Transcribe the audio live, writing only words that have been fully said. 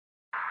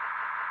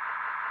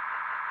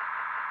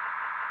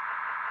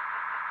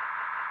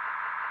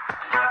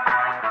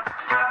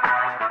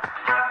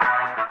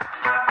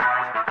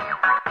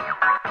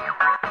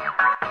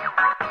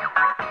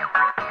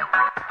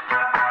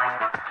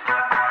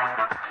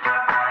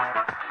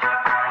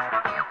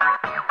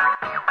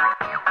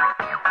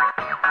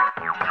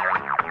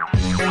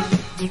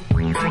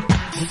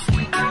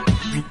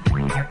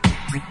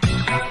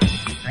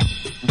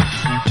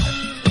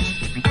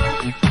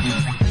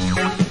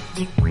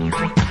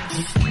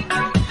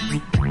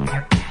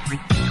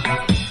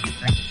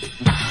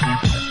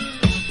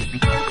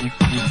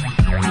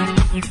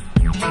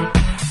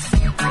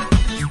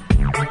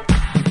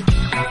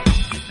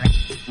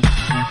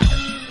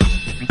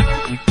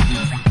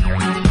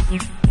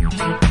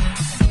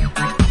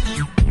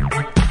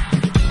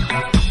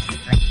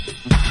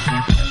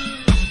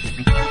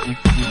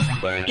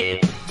Work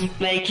it,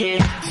 make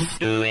it,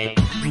 do it,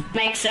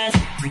 makes us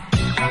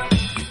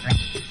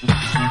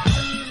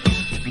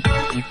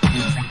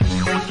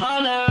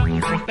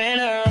harder,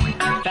 better,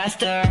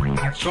 faster,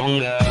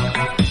 stronger.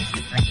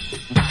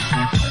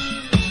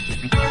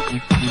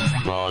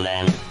 More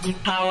than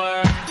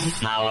power,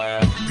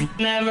 power,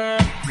 never.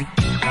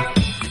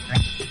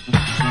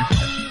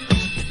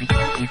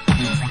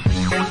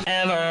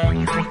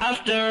 Ever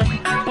after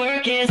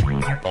work is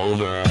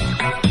over.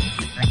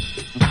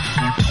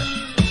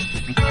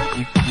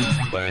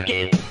 Work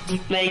it,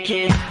 make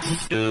it,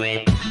 do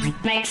it,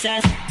 makes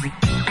us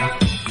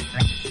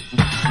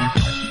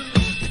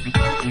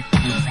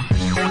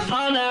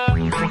harder,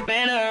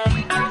 better,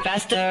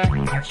 faster,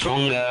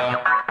 stronger.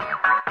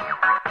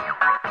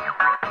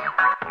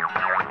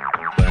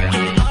 Work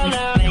it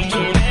harder, make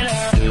it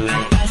better, do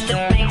it faster,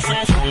 makes us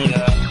stronger.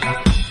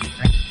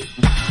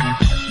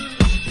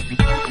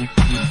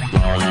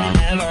 More than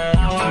ever,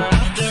 hour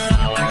after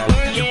hour,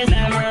 work is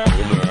never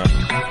over.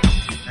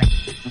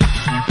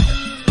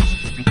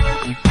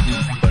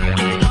 Work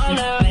it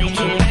harder, make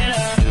it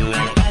better, do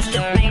it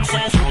faster, makes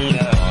us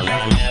stronger. More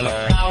than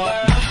ever, hour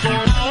after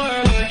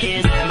hour,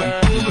 work is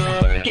never over.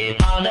 Work it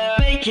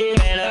harder, make it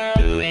better,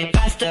 do it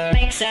faster,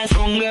 makes us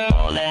stronger.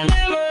 More than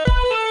ever,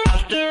 hour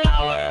after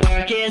hour,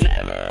 work is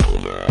never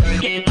over.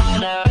 Work it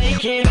harder,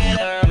 make it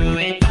better, do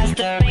it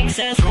faster, makes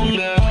us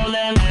stronger. More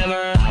than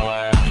ever,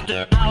 hour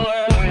after hour,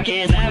 work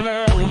is never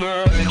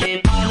over. Work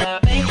it harder,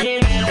 make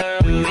it better,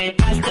 do it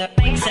faster,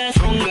 makes us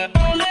stronger.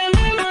 More than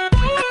ever,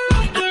 hour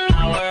after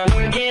hour,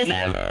 work is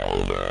never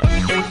over.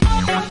 Work it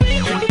harder,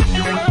 make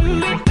it better,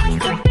 do it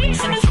faster,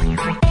 makes us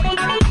stronger. More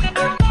than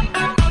ever,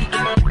 hour after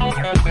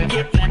hour, work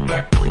is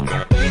never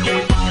over. Work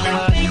it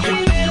harder, make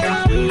it better,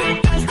 do it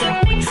faster,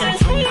 makes us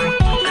stronger.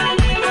 More than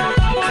ever,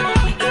 hour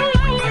after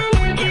hour,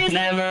 work is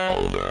never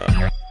over.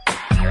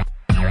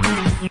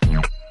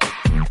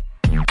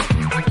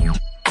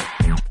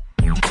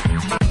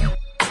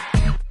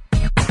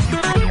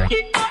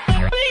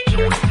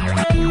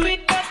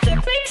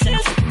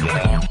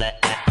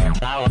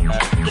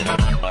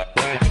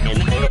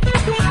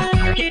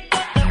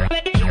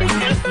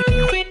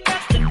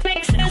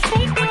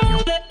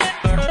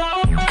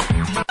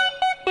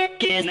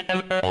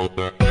 Never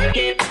over.